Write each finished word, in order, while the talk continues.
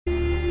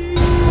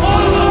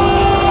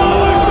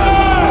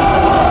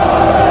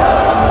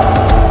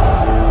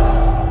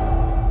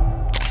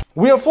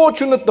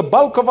fortunate, the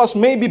bulk of us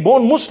may be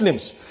born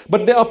Muslims,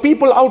 but there are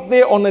people out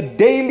there on a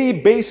daily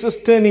basis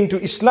turning to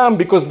Islam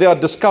because they are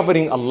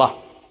discovering Allah.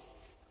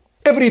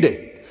 Every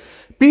day,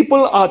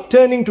 people are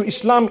turning to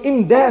Islam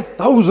in their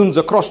thousands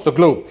across the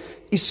globe.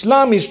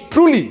 Islam is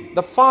truly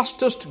the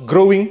fastest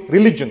growing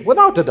religion,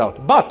 without a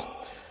doubt. But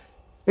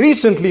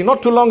recently,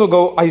 not too long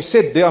ago, I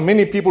said there are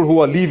many people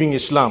who are leaving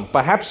Islam,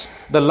 perhaps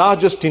the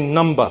largest in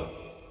number,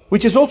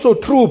 which is also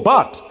true,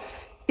 but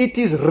it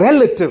is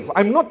relative.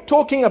 I'm not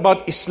talking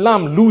about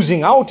Islam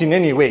losing out in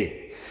any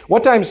way.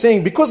 What I'm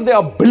saying, because there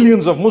are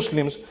billions of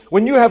Muslims,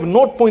 when you have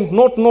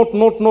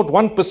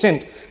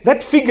 0.00001%,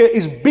 that figure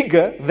is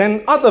bigger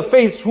than other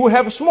faiths who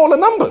have smaller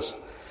numbers.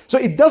 So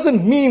it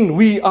doesn't mean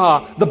we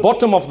are the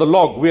bottom of the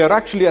log. We are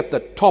actually at the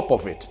top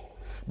of it.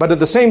 But at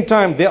the same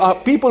time, there are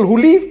people who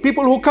leave,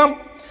 people who come.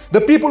 The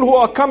people who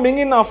are coming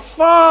in are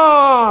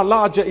far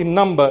larger in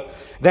number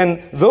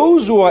than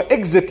those who are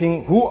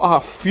exiting, who are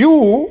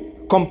few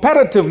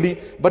comparatively,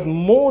 but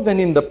more than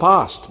in the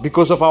past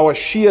because of our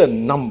sheer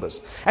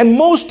numbers. And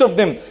most of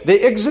them,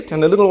 they exit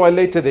and a little while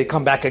later they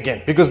come back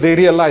again because they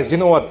realize, you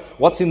know what,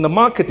 what's in the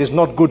market is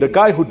not good. A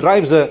guy who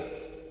drives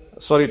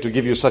sorry to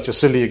give you such a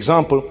silly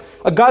example,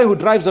 a guy who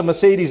drives a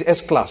Mercedes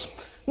S-Class,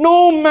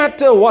 no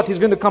matter what, he's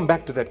going to come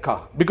back to that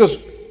car. Because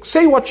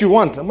say what you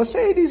want, a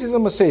Mercedes is a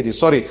Mercedes.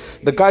 Sorry,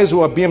 the guys who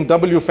are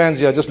BMW fans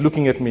here are just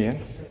looking at me.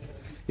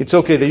 It's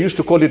okay, they used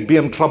to call it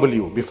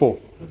BMW before.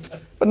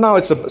 But now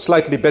it's a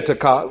slightly better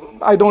car.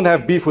 I don't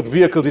have beef with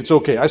vehicles, it's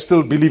okay. I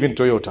still believe in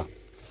Toyota.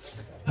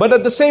 But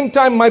at the same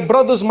time, my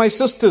brothers, my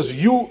sisters,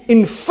 you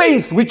in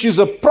faith, which is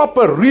a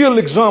proper, real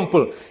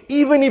example,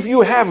 even if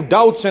you have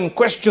doubts and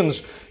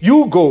questions,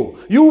 you go,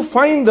 you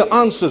find the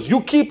answers,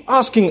 you keep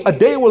asking. A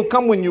day will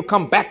come when you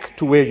come back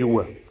to where you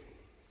were.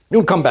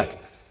 You'll come back.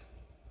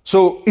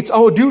 So it's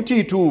our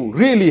duty to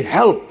really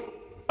help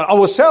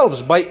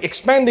ourselves by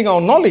expanding our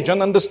knowledge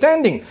and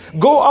understanding.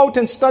 Go out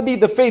and study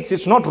the faiths.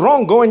 It's not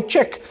wrong. Go and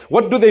check.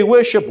 What do they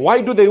worship?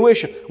 Why do they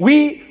worship?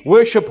 We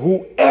worship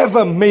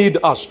whoever made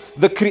us,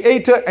 the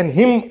Creator and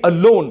Him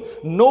alone.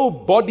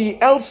 Nobody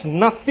else,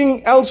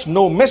 nothing else,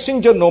 no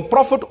messenger, no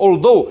prophet.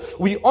 Although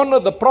we honor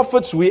the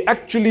prophets,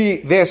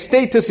 their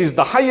status is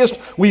the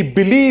highest. We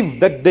believe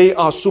that they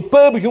are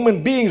superb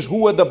human beings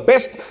who were the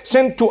best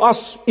sent to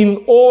us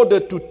in order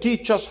to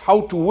teach us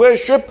how to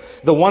worship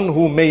the one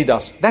who made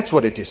us. That's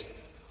what it is.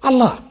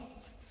 Allah.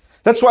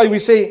 That's why we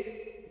say,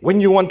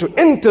 when you want to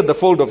enter the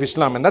fold of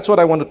Islam, and that's what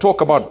I want to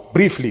talk about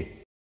briefly.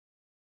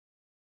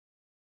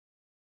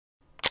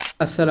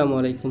 Assalamu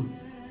alaikum.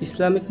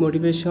 Islamic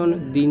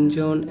Motivation Deen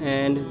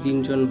and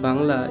Deen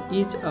Bangla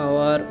is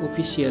our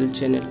official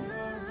channel.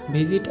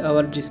 Visit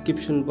our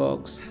description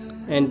box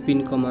and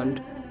pin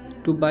command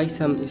to buy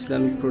some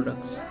Islamic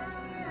products.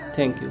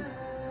 Thank you.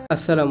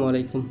 Assalamu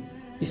alaikum.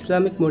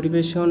 Islamic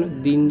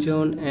Motivation Deen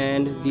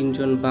and Deen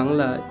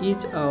Bangla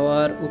is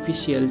our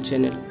official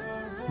channel.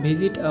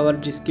 Visit our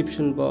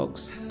description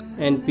box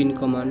and pin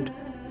command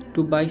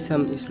to buy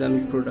some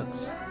Islamic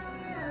products.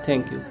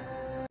 Thank you.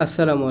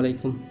 Assalamu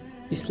alaikum.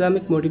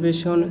 Islamic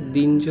Motivation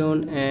Deen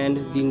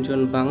and Deen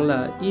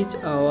Bangla is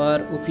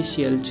our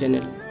official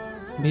channel.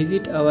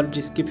 Visit our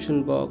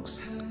description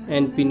box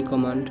and pin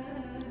command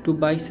to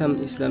buy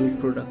some Islamic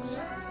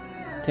products.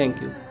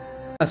 Thank you.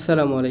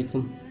 Assalamu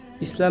alaikum.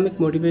 Islamic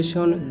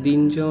Motivation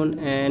Deen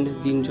and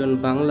Deen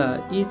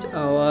Bangla is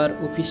our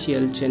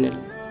official channel.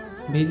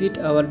 Visit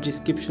our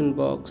description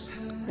box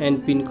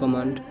and pin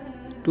command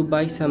to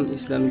buy some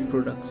Islamic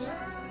products.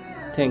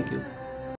 Thank you.